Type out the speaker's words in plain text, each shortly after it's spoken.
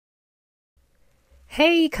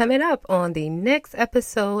Hey, coming up on the next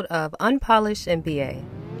episode of Unpolished MBA.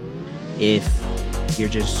 If you're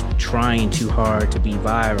just trying too hard to be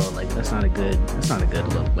viral, like that's not a good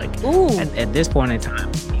look. Like at this point in time,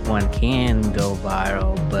 one can go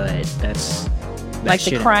viral, but that's like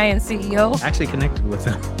the crying CEO. I actually connected with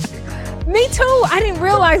him. Me too. I didn't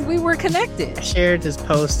realize we were connected. I shared this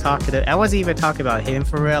post talking to, I wasn't even talking about him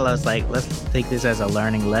for real. I was like, let's take this as a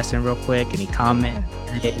learning lesson real quick. And he commented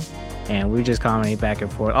it, and we just commented back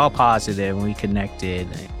and forth, all positive, and we connected.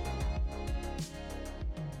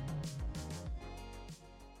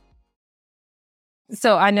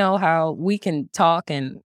 So I know how we can talk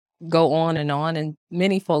and go on, and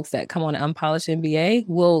many folks that come on Unpolished MBA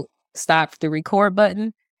will stop the record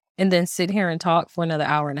button and then sit here and talk for another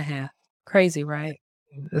hour and a half. Crazy, right?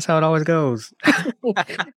 That's how it always goes.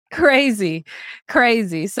 Crazy.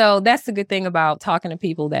 So that's the good thing about talking to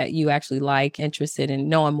people that you actually like, interested in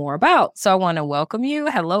knowing more about. So I want to welcome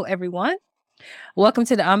you. Hello, everyone. Welcome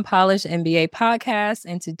to the Unpolished MBA podcast.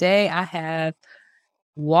 And today I have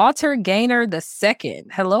Walter Gaynor II.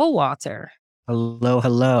 Hello, Walter.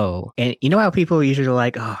 Hello. And you know how people usually are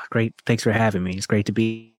like, oh, great. Thanks for having me. It's great to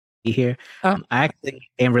be here. I actually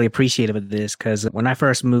am really appreciative of this because when I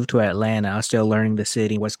first moved to Atlanta, I was still learning the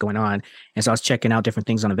city, what's going on. And so I was checking out different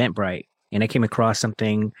things on Eventbrite, and I came across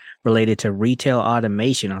something related to retail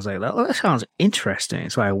automation. I was like, oh, that sounds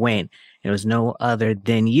interesting. So I went. It was no other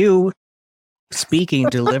than you speaking,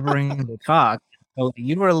 delivering the talk. So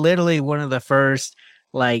you were literally one of the first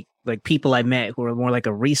like people I met who were more like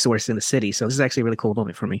a resource in the city. So this is actually a really cool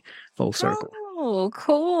moment for me, full circle. Oh,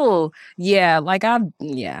 cool. Yeah,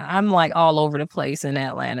 I'm like all over the place in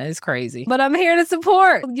Atlanta. It's crazy. But I'm here to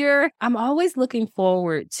support. I'm always looking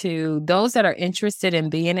forward to those that are interested in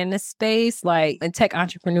being in this space, like in tech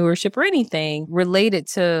entrepreneurship or anything related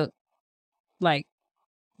to like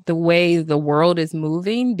the way the world is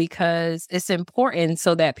moving, because it's important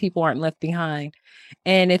so that people aren't left behind.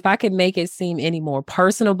 And if I can make it seem any more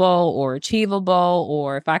personable or achievable,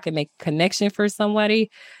 or if I can make a connection for somebody,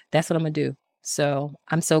 that's what I'm going to do. So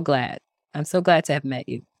I'm so glad. I'm so glad to have met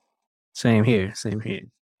you. Same here.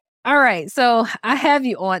 All right. So I have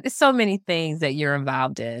you on. There's so many things that you're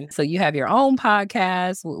involved in. So you have your own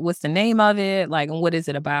podcast. What's the name of it? Like, what is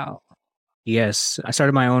it about? Yes. I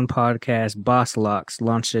started my own podcast, Boss Locks,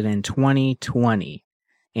 launched it in 2020.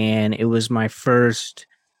 And it was my first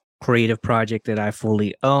creative project that I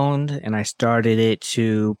fully owned. And I started it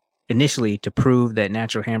initially to prove that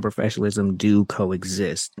natural hair and professionalism do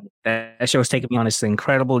coexist. That show has taken me on this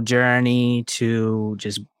incredible journey to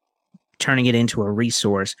just turning it into a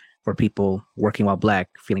resource for people working while Black,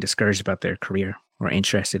 feeling discouraged about their career or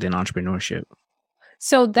interested in entrepreneurship.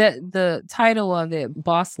 So the title of it,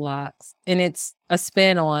 Boss Locks, and it's a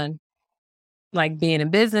spin on like being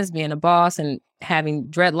in business, being a boss, and having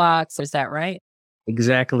dreadlocks. Is that right?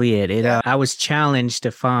 Exactly it. I was challenged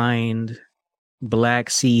to find Black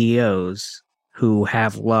CEOs who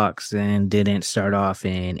have locks and didn't start off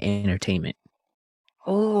in entertainment.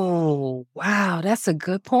 Oh, wow. That's a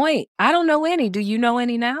good point. I don't know any. Do you know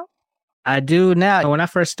any now? I do now. When I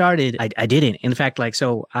first started, I didn't. In fact,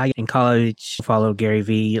 I in college followed Gary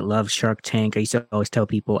Vee, loved Shark Tank. I used to always tell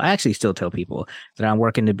people, I actually still tell people that I'm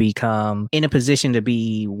working to become in a position to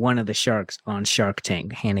be one of the sharks on Shark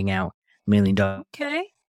Tank, handing out $1 million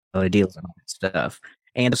deals and all that stuff.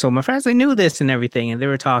 And so my friends, they knew this and everything, and they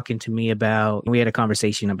were talking to me about, we had a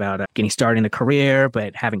conversation about getting started in a career,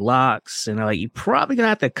 but having locks. And they're like, you're probably going to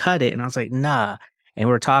have to cut it. And I was like, nah. And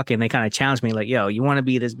we're talking, they kind of challenged me like, yo, you want to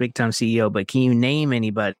be this big time CEO, but can you name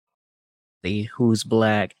anybody who's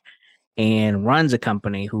Black and runs a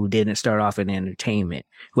company who didn't start off in entertainment,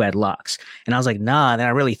 who had locks? And I was like, nah. And then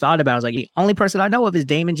I really thought about it. I was like, the only person I know of is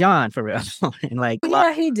Daymond John, for real. And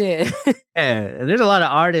yeah, he did. Yeah, there's a lot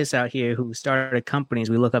of artists out here who started companies.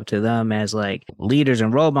 We look up to them as like leaders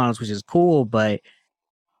and role models, which is cool, but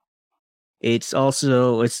it's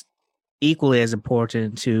equally as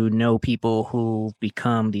important to know people who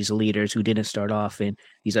become these leaders who didn't start off in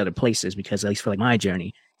these other places, because at least for like my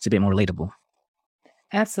journey, it's a bit more relatable.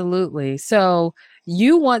 Absolutely. So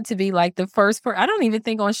you want to be like the first person. I don't even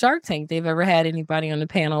think on Shark Tank they've ever had anybody on the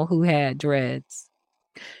panel who had dreads.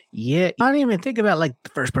 Yeah, I don't even think about like the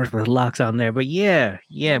first person with locks on there, but yeah,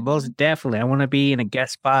 most definitely. I want to be in a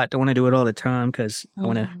guest spot. Don't want to do it all the time because I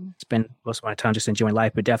want to spend most of my time just enjoying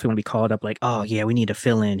life, but definitely want to be called up like, oh yeah, we need to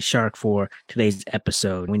fill in Shark for today's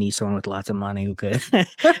episode. We need someone with lots of money who could.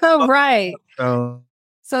 Right. So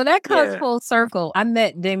that comes full circle. I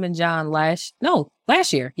met Daymond John last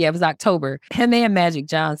year. Yeah, it was October. Him and Magic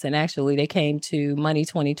Johnson, actually, they came to Money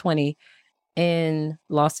 2020 in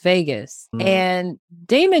Las Vegas. Mm. And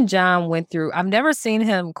Damon John went through, I've never seen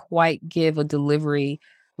him quite give a delivery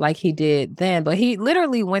like he did then, but he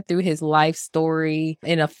literally went through his life story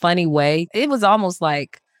in a funny way. It was almost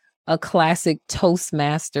like a classic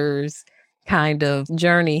Toastmasters kind of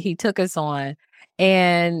journey he took us on.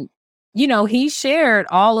 And he shared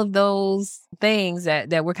all of those things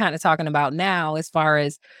that we're kind of talking about now, as far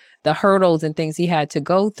as the hurdles and things he had to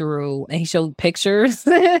go through. And he showed pictures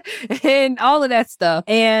and all of that stuff.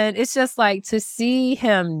 And it's just like, to see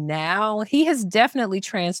him now, he has definitely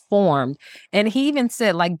transformed. And he even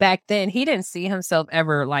said, like, back then, he didn't see himself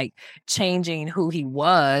ever like changing who he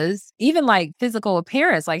was, even like physical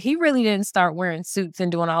appearance. Like, he really didn't start wearing suits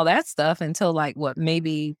and doing all that stuff until like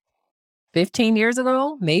maybe 15 years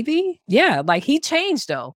ago, maybe. Yeah, like he changed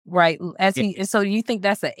though, right? And so do you think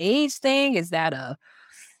that's an age thing? Is that a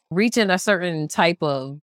reaching a certain type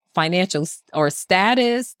of financial or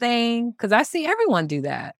status thing? Because I see everyone do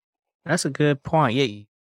that. That's a good point. Yeah,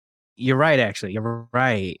 you're right. Actually, you're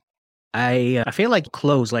right. I feel like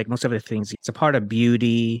clothes, like most other things, it's a part of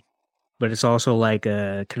beauty, but it's also like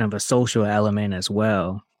a kind of a social element as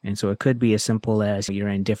well. And so it could be as simple as you're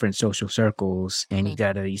in different social circles and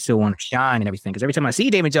you still want to shine and everything. Because every time I see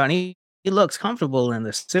Damon John, he looks comfortable in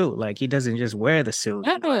the suit. Like, he doesn't just wear the suit.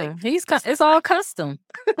 Like, it's all custom.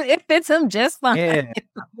 It fits him just fine.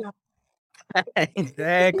 Yeah.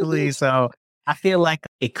 Exactly. So I feel like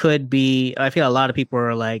it could be, I feel a lot of people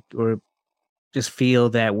are like, or just feel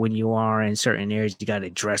that when you are in certain areas, you got to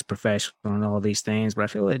dress professional and all these things. But I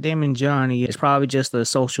feel like Damon John is probably just the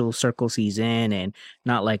social circles he's in, and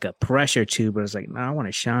not like a pressure to, but it's like, no, I want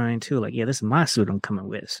to shine too. Like, yeah, this is my suit I'm coming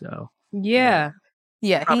with. So yeah.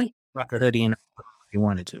 He rock a hoodie and if he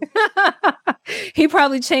wanted to. He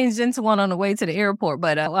probably changed into one on the way to the airport,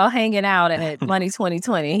 but while hanging out at Money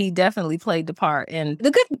 2020, he definitely played the part. And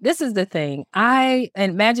this is the thing.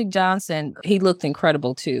 And Magic Johnson, he looked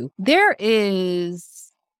incredible too. There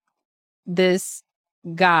is this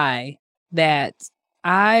guy that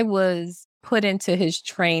I was put into his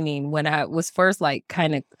training when I was first like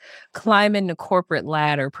kind of climbing the corporate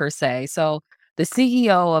ladder per se. So the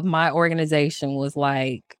CEO of my organization was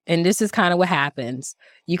like, and this is kind of what happens.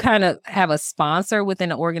 You kind of have a sponsor within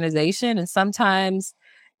an organization, and sometimes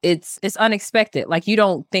it's unexpected. Like, you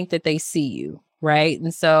don't think that they see you, right?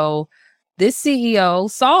 And so this CEO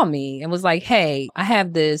saw me and was like, hey, I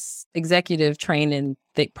have this executive training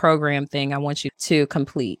program thing I want you to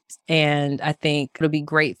complete. And I think it'll be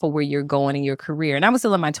great for where you're going in your career. And I was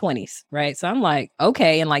still in my 20s, right? So I'm like,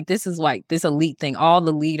 okay. And like, this is like this elite thing. All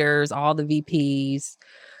the leaders, all the VPs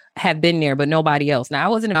have been there, but nobody else.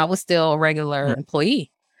 Now, I was still a regular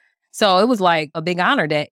employee. So it was like a big honor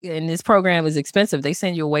and this program is expensive. They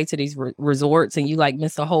send you away to these resorts and you like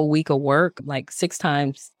miss a whole week of work, like 6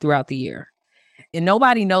 times throughout the year. And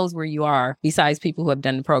nobody knows where you are besides people who have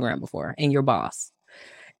done the program before and your boss.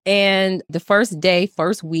 And the first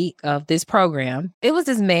week of this program, it was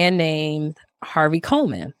this man named Harvey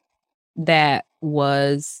Coleman that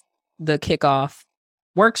was the kickoff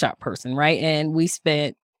workshop person, right? And we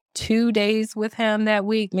spent 2 days with him that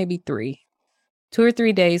week, maybe 3. 2 or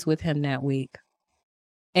 3 days with him that week.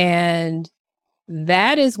 And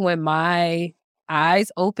that is when my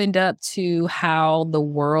eyes opened up to how the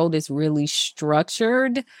world is really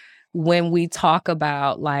structured when we talk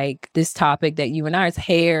about like this topic that you and I is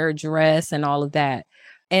hair, dress, and all of that.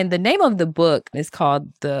 And the name of the book is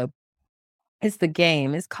called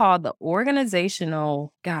It's called The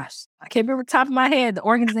Organizational, I can't remember the top of my head, The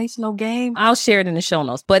Organizational Game. I'll share it in the show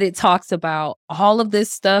notes, but it talks about all of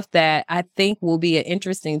this stuff that I think will be an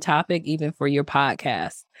interesting topic even for your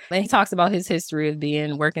podcast. And he talks about his history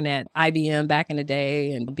of working at IBM back in the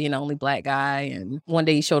day and being the only Black guy. And one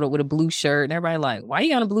day he showed up with a blue shirt and everybody like, why are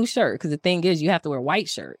you on a blue shirt? Because the thing is, you have to wear white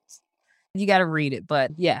shirts. You got to read it.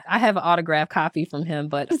 But yeah, I have an autographed copy from him,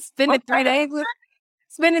 but spending 3 days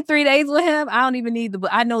with him, I don't even need the book.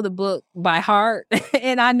 I know the book by heart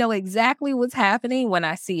and I know exactly what's happening when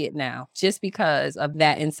I see it now, just because of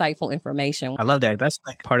that insightful information. I love that. That's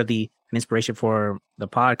like part of the inspiration for the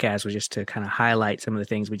podcast, was just to kind of highlight some of the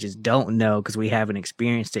things we just don't know because we haven't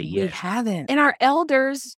experienced it yet. We haven't. And our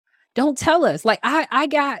elders don't tell us. Like I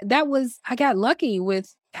got lucky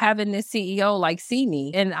with having this CEO like see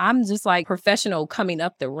me, and I'm just like professional coming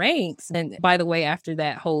up the ranks. And by the way, after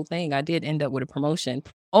that whole thing, I did end up with a promotion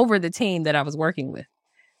over the team that I was working with.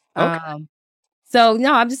 Okay. So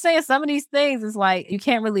no, I'm just saying some of these things is like, you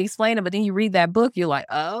can't really explain it, but then you read that book, you're like,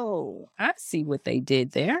 oh, I see what they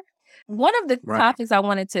did there. One of the topics I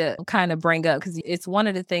wanted to kind of bring up, because it's one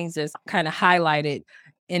of the things that's kind of highlighted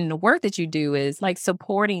in the work that you do, is like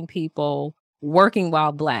supporting people working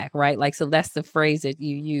while Black, right? Like, so that's the phrase that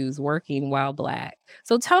you use, working while Black.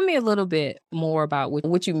 So tell me a little bit more about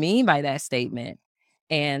what you mean by that statement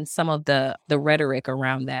and some of the rhetoric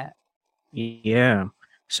around that. Yeah.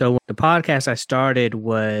 So the podcast I started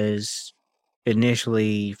was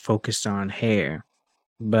initially focused on hair,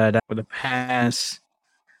 but for the past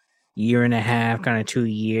year and a half, kind of 2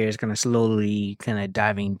 years, kind of slowly kind of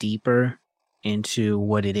diving deeper into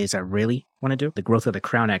what it is I really want to do. The growth of the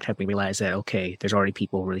Crown Act helped me realize that, okay, there's already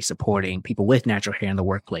people really supporting people with natural hair in the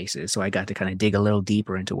workplaces. So I got to kind of dig a little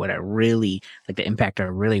deeper into what I really, like the impact I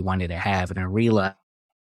really wanted to have. And I realized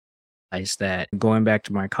that going back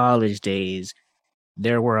to my college days,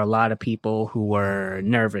 there were a lot of people who were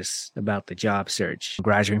nervous about the job search,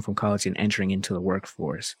 graduating from college and entering into the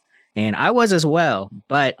workforce. And I was as well.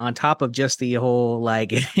 But on top of just the whole,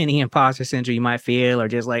 like, any imposter syndrome you might feel, or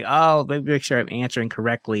just like, oh, let me make sure I'm answering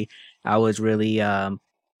correctly, I was really, I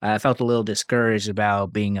felt a little discouraged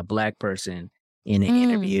about being a Black person in an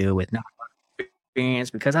interview with not experience,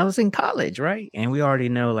 because I was in college, right? And we already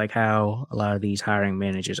know like how a lot of these hiring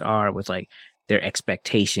managers are with like their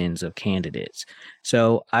expectations of candidates.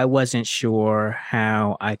 So I wasn't sure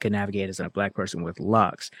how I could navigate as a Black person with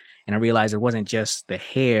locks. And I realized it wasn't just the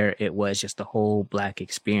hair, it was just the whole Black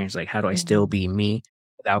experience. Like, how do I still be me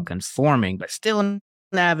without conforming, but still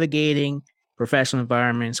navigating professional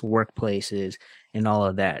environments, workplaces, and all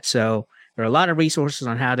of that. So there are a lot of resources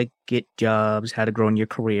on how to get jobs, how to grow in your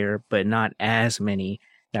career, but not as many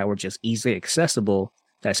that were just easily accessible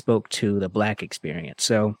that spoke to the Black experience.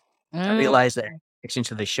 So I realized that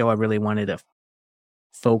into the show, I really wanted to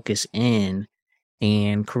focus in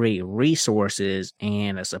and create resources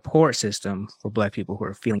and a support system for Black people who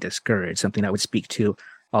are feeling discouraged, something that would speak to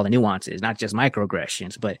all the nuances, not just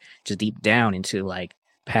microaggressions, but just deep down into like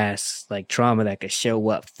past like trauma that could show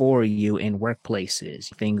up for you in workplaces.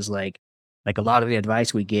 Things like a lot of the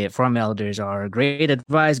advice we get from elders are great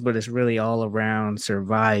advice, but it's really all around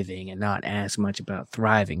surviving and not as much about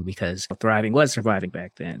thriving, because thriving was surviving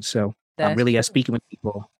back then. So I'm really speaking with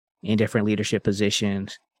people in different leadership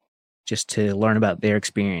positions just to learn about their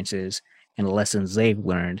experiences and the lessons they've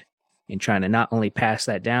learned, and trying to not only pass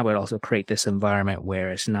that down, but also create this environment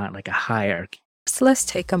where it's not like a hierarchy. So let's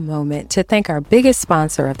take a moment to thank our biggest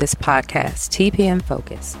sponsor of this podcast, TPM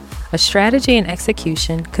Focus, a strategy and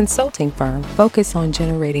execution consulting firm focused on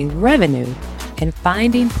generating revenue and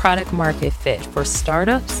finding product market fit for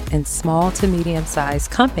startups and small to medium-sized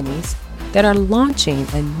companies that are launching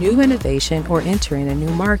a new innovation or entering a new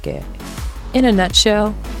market. In a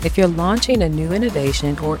nutshell, if you're launching a new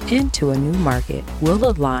innovation or into a new market, we'll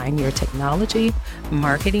align your technology,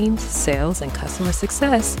 marketing, sales, and customer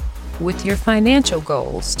success with your financial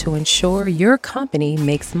goals to ensure your company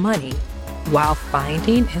makes money while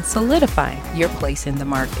finding and solidifying your place in the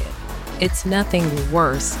market. It's nothing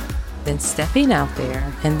worse than stepping out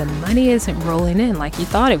there and the money isn't rolling in like you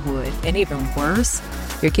thought it would. And even worse,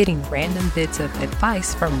 you're getting random bits of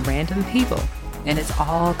advice from random people, and it's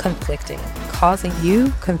all conflicting, causing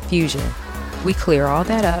you confusion. We clear all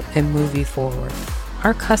that up and move you forward.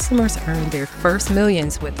 Our customers earn their first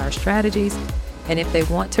millions with our strategies, and if they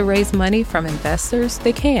want to raise money from investors,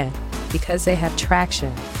 they can, because they have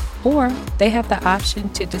traction. Or they have the option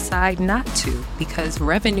to decide not to, because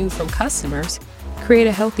revenue from customers create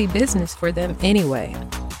a healthy business for them anyway.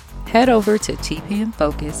 Head over to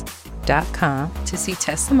tpmfocus.com to see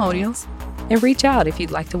testimonials and reach out if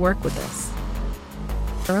you'd like to work with us.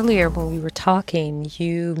 Earlier when we were talking,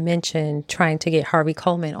 you mentioned trying to get Harvey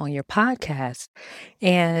Coleman on your podcast.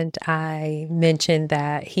 And I mentioned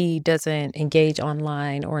that he doesn't engage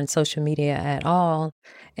online or in social media at all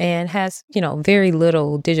and has, very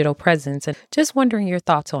little digital presence. And just wondering your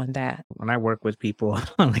thoughts on that. When I work with people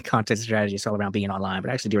on like content strategy, it's all around being online,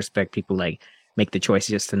 but I actually do respect people like make the choice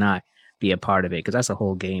just to not be a part of it, because that's a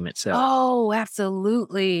whole game itself. Oh,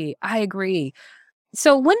 absolutely. I agree.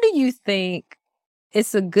 So when do you think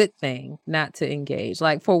it's a good thing not to engage?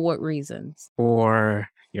 Like, for what reasons? For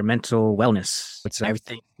your mental wellness. It's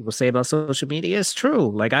everything people say about social media is true.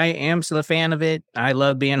 Like, I am still a fan of it. I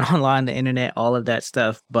love being online, the internet, all of that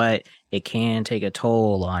stuff, but it can take a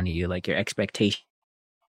toll on you, like your expectations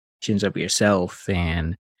of yourself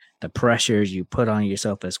and the pressures you put on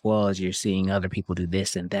yourself, as well as you're seeing other people do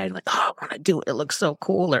this and that. Like, oh, I want to do it. It looks so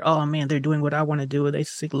cool. Or, oh man, they're doing what I want to do. They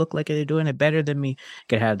look like they're doing it better than me. It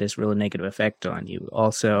could have this really negative effect on you.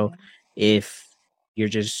 Also, if you're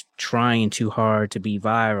just trying too hard to be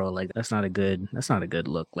viral, like that's not a good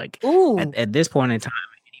look. Like at this point in time,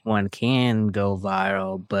 anyone can go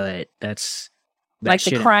viral, but that's Like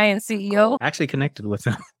the crying CEO? I actually connected with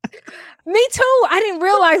him. Me too. I didn't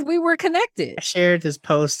realize we were connected. I shared this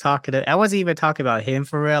post I wasn't even talking about him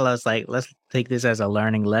for real. I was like, let's take this as a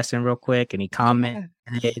learning lesson real quick. And he commented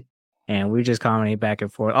and we just commented back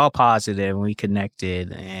and forth, all positive. And we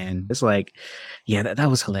connected. And it's like, yeah, that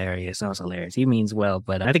was hilarious. That was hilarious. He means well,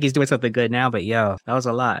 but I think he's doing something good now. But yo, that was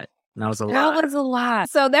a lot. That was a lot.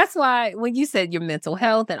 So that's why when you said your mental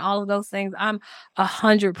health and all of those things, I'm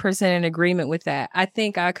 100% in agreement with that. I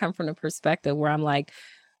think I come from the perspective where I'm like,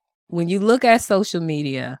 when you look at social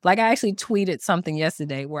media, like I actually tweeted something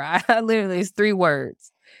yesterday where I literally, it's 3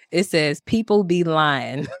 words. It says, people be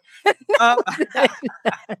lying.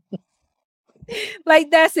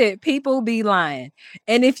 Like, that's it. People be lying.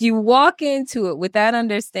 And if you walk into it with that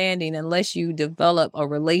understanding, unless you develop a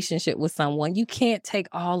relationship with someone, you can't take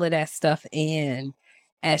all of that stuff in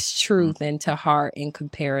as truth and to heart in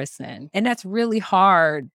comparison. And that's really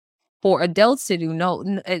hard for adults to do.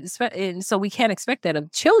 And so we can't expect that of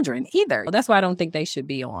children either. That's why I don't think they should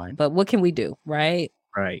be on. But what can we do, right?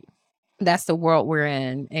 Right. That's the world we're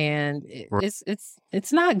in. And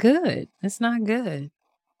it's not good. It's not good.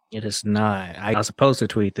 It is not. I was supposed to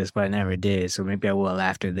tweet this, but I never did. So maybe I will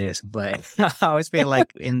after this. But I always feel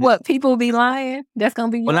like what, people be lying? That's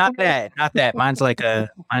gonna be well, not that. Mine's like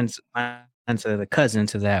mine's the cousin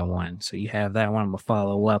to that one. So you have that one. I'm gonna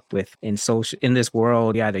follow up with in this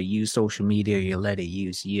world. You either use social media or you let it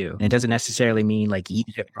use you. And it doesn't necessarily mean like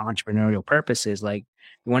use it for entrepreneurial purposes. Like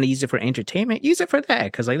you want to use it for entertainment, use it for that.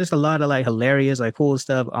 Because like there's a lot of like hilarious, like cool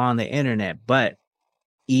stuff on the internet, but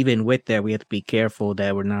even with that, we have to be careful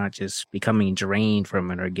that we're not just becoming drained from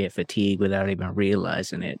it or get fatigued without even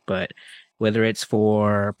realizing it. But whether it's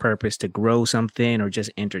for purpose to grow something or just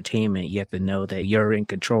entertainment, you have to know that you're in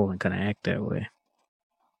control and kind of act that way.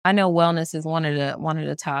 I know wellness is one of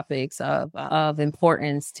the topics of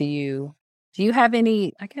importance to you. Do you have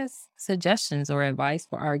any, I guess, suggestions or advice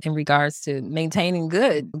for our in regards to maintaining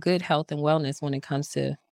good health and wellness when it comes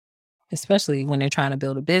to, especially when they're trying to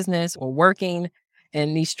build a business or working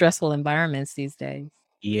in these stressful environments these days?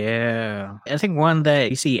 Yeah. I think one that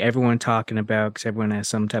you see everyone talking about, because everyone has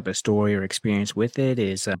some type of story or experience with it,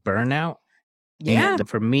 is burnout. Yeah. And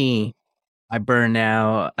for me, I burn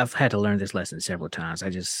out. I've had to learn this lesson several times. I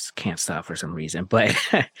just can't stop for some reason. But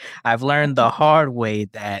I've learned the hard way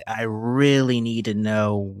that I really need to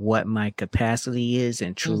know what my capacity is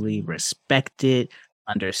and truly respect it,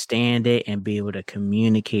 understand it, and be able to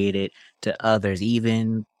communicate it to others,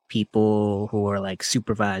 even people who are like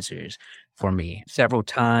supervisors for me several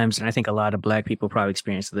times. And I think a lot of Black people probably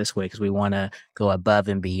experience it this way because we want to go above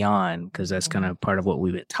and beyond because that's kind of part of what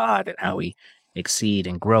we've been taught and how we exceed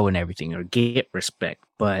and grow and everything or get respect.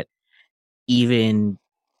 But even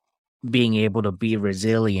being able to be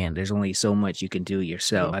resilient, there's only so much you can do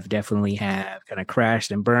yourself. I've definitely have kind of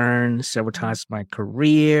crashed and burned several times in my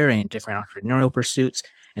career and different entrepreneurial pursuits.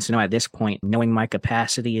 And so now at this point, knowing my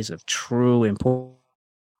capacity is of true importance.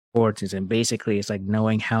 And basically it's like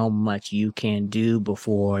knowing how much you can do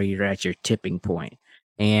before you're at your tipping point.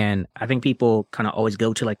 And I think people kind of always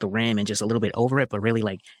go to like the rim and just a little bit over it, but really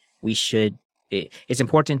like it's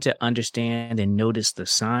important to understand and notice the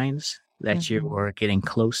signs that you're getting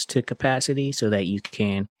close to capacity so that you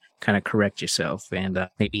can kind of correct yourself and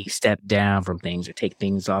maybe step down from things or take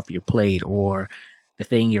things off your plate, or the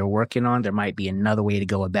thing you're working on, there might be another way to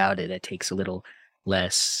go about it that takes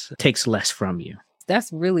less from you.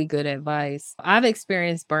 That's really good advice. I've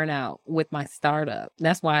experienced burnout with my startup.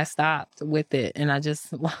 That's why I stopped with it and I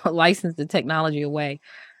just licensed the technology away.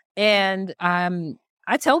 And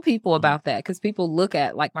I tell people about that because people look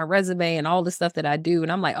at like my resume and all the stuff that I do.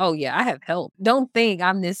 And I'm like, oh yeah, I have help. Don't think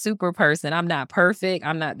I'm this super person. I'm not perfect.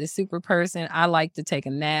 I'm not this super person. I like to take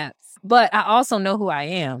a nap, but I also know who I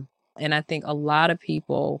am. And I think a lot of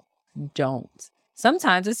people don't.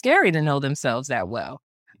 Sometimes it's scary to know themselves that well.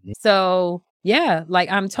 So yeah, like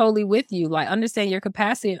I'm totally with you. Like understand your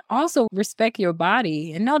capacity and also respect your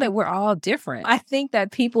body and know that we're all different. I think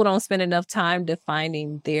that people don't spend enough time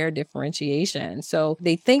defining their differentiation. So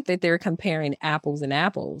they think that they're comparing apples and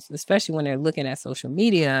apples, especially when they're looking at social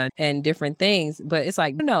media and different things. But it's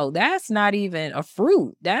like, no, that's not even a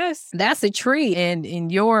fruit. That's a tree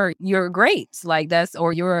in your grapes, like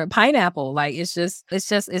or your pineapple. Like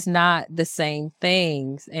it's not the same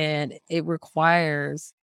things. And it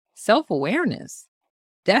requires self-awareness.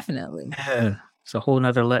 Definitely. Yeah. It's a whole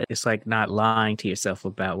nother it's like not lying to yourself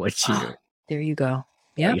about what you're there you go.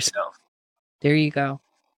 Yeah. Yourself. There you go.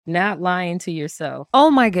 Not lying to yourself.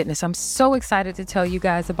 Oh my goodness. I'm so excited to tell you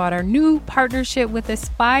guys about our new partnership with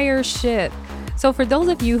Aspireship. So for those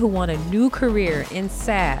of you who want a new career in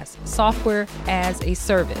SaaS, software as a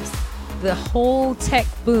service, the whole tech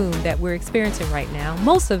boom that we're experiencing right now,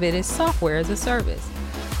 most of it is software as a service.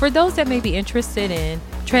 For those that may be interested in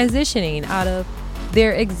transitioning out of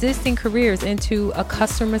their existing careers into a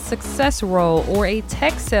customer success role or a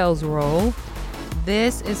tech sales role,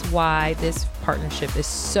 this is why this partnership is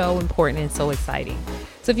so important and so exciting.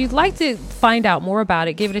 So if you'd like to find out more about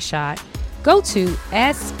it, give it a shot. Go to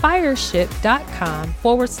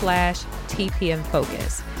aspireship.com/TPM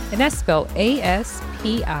Focus. And that's spelled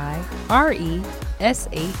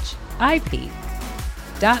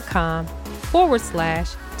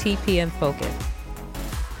aspireship.com/TPM Focus.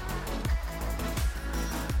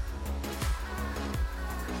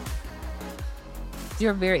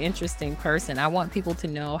 You're a very interesting person. I want people to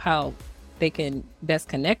know how they can best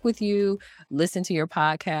connect with you, listen to your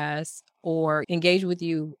podcast, or engage with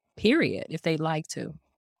you, period, if they'd like to.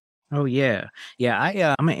 Oh yeah,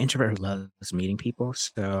 yeah. I'm an introvert who loves meeting people.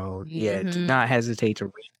 So yeah, do Mhm. not hesitate to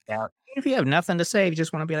reach out. If you have nothing to say, if you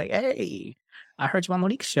just want to be like, hey, I heard you on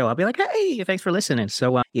Monique's show. I'll be like, hey, thanks for listening.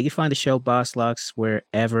 So you can find the show Boss Locks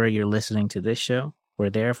wherever you're listening to this show. We're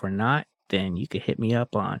there. If we're not, then you could hit me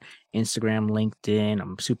up on Instagram, LinkedIn.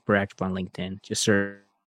 I'm super active on LinkedIn. Just search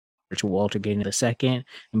Walter Gaynor II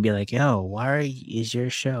and be like, yo, why is your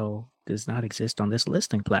show does not exist on this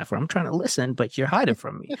listening platform? I'm trying to listen, but you're hiding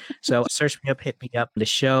from me. So search me up, hit me up. The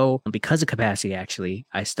show, because of capacity, actually,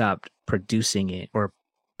 I stopped producing it or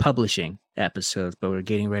publishing episodes, but we're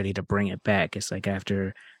getting ready to bring it back. It's like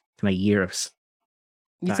after a year of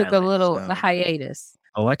You took a silence. little So hiatus.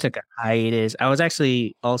 oh, I took a hiatus. I was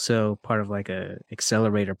actually also part of like a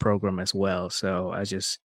accelerator program as well. So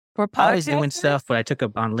For I was doing podcasting? stuff, but I took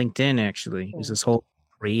up on LinkedIn actually. It was this whole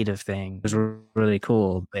creative thing. It was really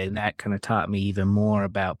cool. But that kind of taught me even more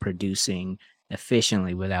about producing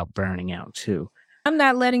efficiently without burning out too. I'm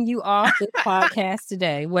not letting you off this podcast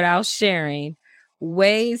today without sharing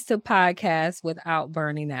ways to podcast without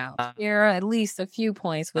burning out. Share at least a few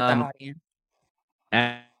points with the audience.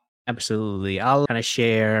 Absolutely. I'll kind of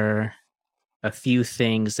share a few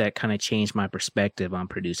things that kind of changed my perspective on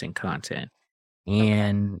producing content.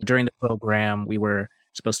 And during the program, we were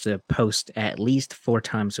supposed to post at least 4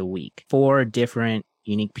 times a week, 4 different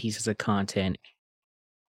unique pieces of content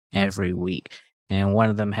every week. And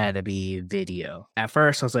one of them had to be video. At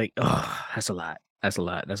first, I was like, oh, that's a lot. That's a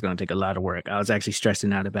lot. That's going to take a lot of work. I was actually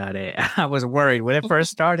stressing out about it. I was worried. When it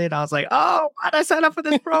first started, I was like, oh, why did I sign up for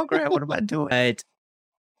this program? What am I doing? But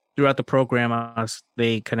throughout the program,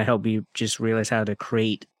 they kind of helped me just realize how to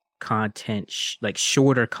create content, like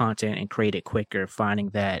shorter content and create it quicker, finding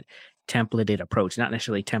that templated approach, not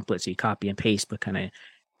necessarily templates you copy and paste, but kind of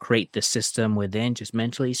create the system within just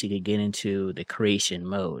mentally so you could get into the creation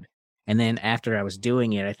mode. And then after I was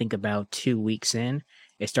doing it, I think about 2 weeks in,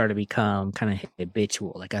 it started to become kind of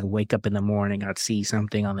habitual. Like I'd wake up in the morning, I'd see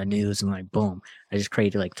something on the news and like, boom, I just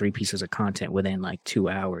created like 3 pieces of content within like 2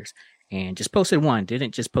 hours and just posted one.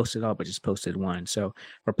 Didn't just post it all, but just posted one. So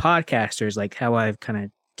for podcasters, like how I've kind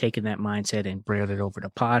of taken that mindset and brought it over to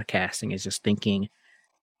podcasting is just thinking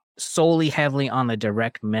solely heavily on the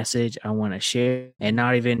direct message I want to share and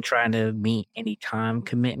not even trying to meet any time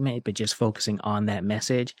commitment, but just focusing on that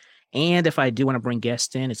message. And if I do want to bring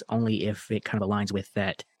guests in, it's only if it kind of aligns with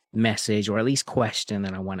that message or at least question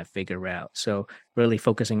that I want to figure out. So really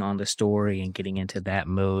focusing on the story and getting into that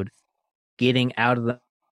mode, getting out of the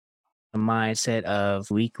mindset of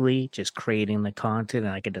weekly, just creating the content,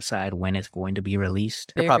 and I can decide when it's going to be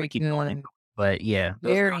released. I'll probably keep going. But yeah,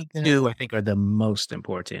 those 2 I think are the most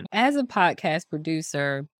important. As a podcast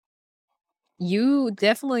producer, you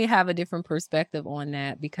definitely have a different perspective on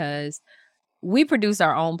that because we produce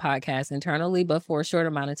our own podcast internally, but for a short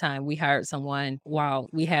amount of time, we hired someone while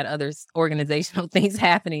we had other organizational things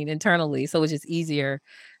happening internally. So it's just easier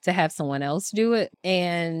to have someone else do it.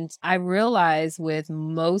 And I realize with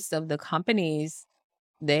most of the companies,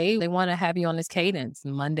 they want to have you on this cadence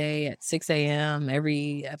Monday at 6 a.m.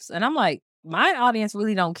 every episode. And I'm like, my audience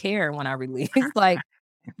really don't care when I release. Like,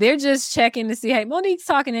 they're just checking to see, hey, Monique's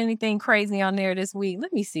talking anything crazy on there this week.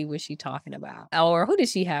 Let me see what she's talking about. Or who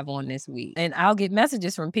does she have on this week? And I'll get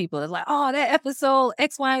messages from people that's like, oh, that episode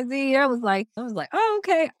XYZ. I was like, oh,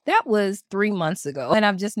 okay. That was 3 months ago. And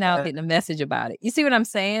I'm just now getting a message about it. You see what I'm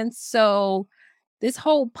saying? So this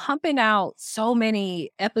whole pumping out so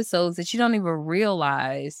many episodes that you don't even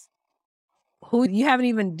realize who you haven't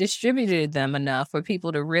even distributed them enough for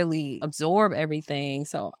people to really absorb everything.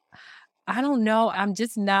 So I don't know. I'm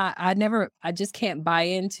just not, I just can't buy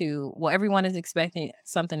into, well, everyone is expecting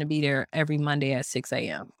something to be there every Monday at 6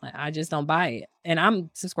 a.m. I just don't buy it. And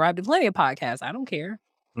I'm subscribed to plenty of podcasts. I don't care.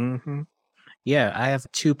 Mm-hmm. Yeah, I have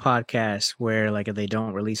 2 podcasts where, like, if they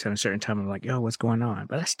don't release at a certain time, I'm like, "Yo, what's going on?"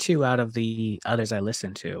 But that's 2 out of the others I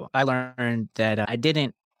listen to. I learned that,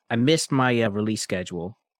 I missed my, release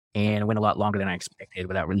schedule, and it went a lot longer than I expected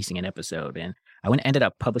without releasing an episode, and ended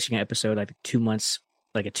up publishing an episode, like, 2 months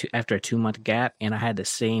after a 2-month gap, and I had the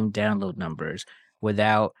same download numbers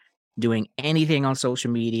without doing anything on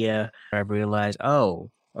social media. I realized,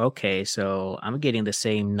 "Oh, okay, so I'm getting the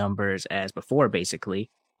same numbers as before,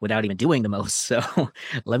 basically, without even doing the most." So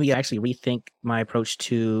let me actually rethink my approach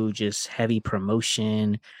to just heavy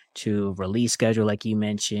promotion, to release schedule, like you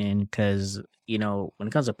mentioned, because, when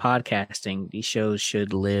it comes to podcasting, these shows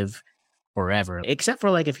should live forever, except for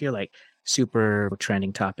like if you're like super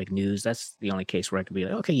trending topic news. That's the only case where I could be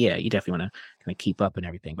like, okay, yeah, you definitely want to kind of keep up and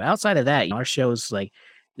everything. But outside of that, our shows, like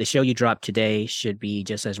the show you dropped today, should be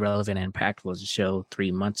just as relevant and impactful as the show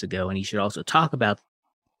 3 months ago. And you should also talk about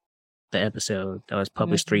the episode that was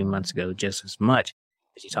published 3 months ago just as much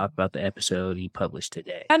as you talk about the episode you published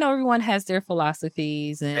today. I know everyone has their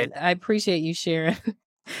philosophies, and I appreciate you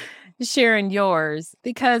sharing yours,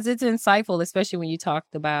 because it's insightful, especially when you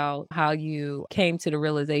talked about how you came to the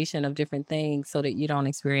realization of different things so that you don't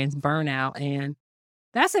experience burnout. And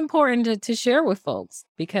that's important to share with folks,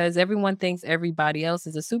 because everyone thinks everybody else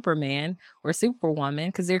is a Superman or Superwoman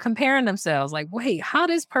because they're comparing themselves. Like, wait, how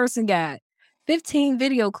this person got 15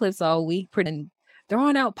 video clips all week and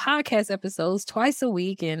throwing out podcast episodes twice a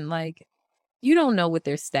week, and like, you don't know what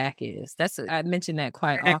their stack is. I mentioned that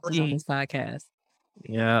quite often on this podcast.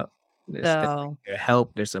 Yeah. So Their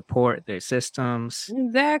help, their support, their systems.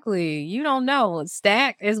 exactly. You don't know.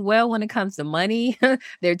 Stack as well when it comes to money,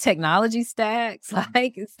 their technology stacks.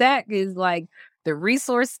 Like stack is like the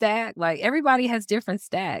resource stack. Like everybody has different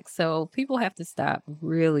stacks. So people have to stop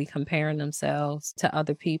really comparing themselves to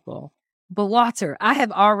other people. But Walter,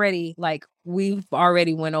 we've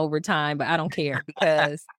already went over time, but I don't care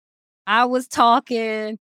because I was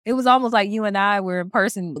talking. It was almost like you and I were in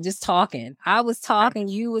person just talking. I was talking,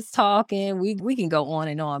 you was talking. We can go on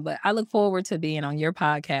and on, but I look forward to being on your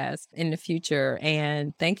podcast in the future.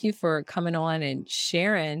 And thank you for coming on and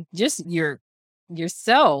sharing just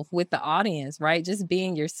yourself with the audience, right? Just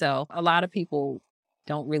being yourself. A lot of people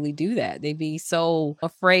don't really do that. They be so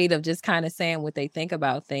afraid of just kind of saying what they think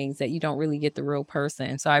about things that you don't really get the real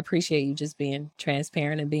person. So I appreciate you just being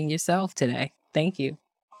transparent and being yourself today. Thank you.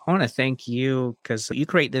 I want to thank you because you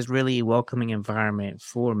create this really welcoming environment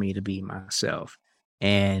for me to be myself.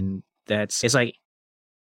 And it's a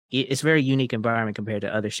very unique environment compared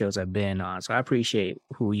to other shows I've been on. So I appreciate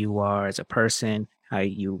who you are as a person, how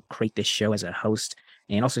you create this show as a host,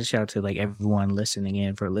 and also shout out to like everyone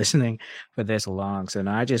listening for this long. So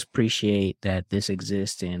I just appreciate that this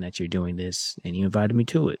exists and that you're doing this and you invited me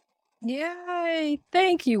to it. Yay.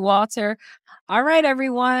 Thank you, Walter. All right,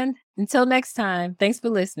 everyone. Until next time, thanks for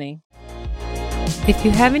listening. If you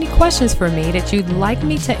have any questions for me that you'd like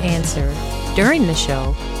me to answer during the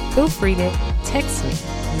show, feel free to text me.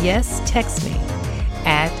 Yes, text me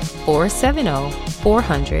at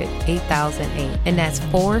 470-400-8008. And that's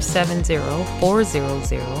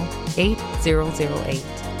 470-400-8008.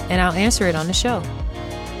 And I'll answer it on the show.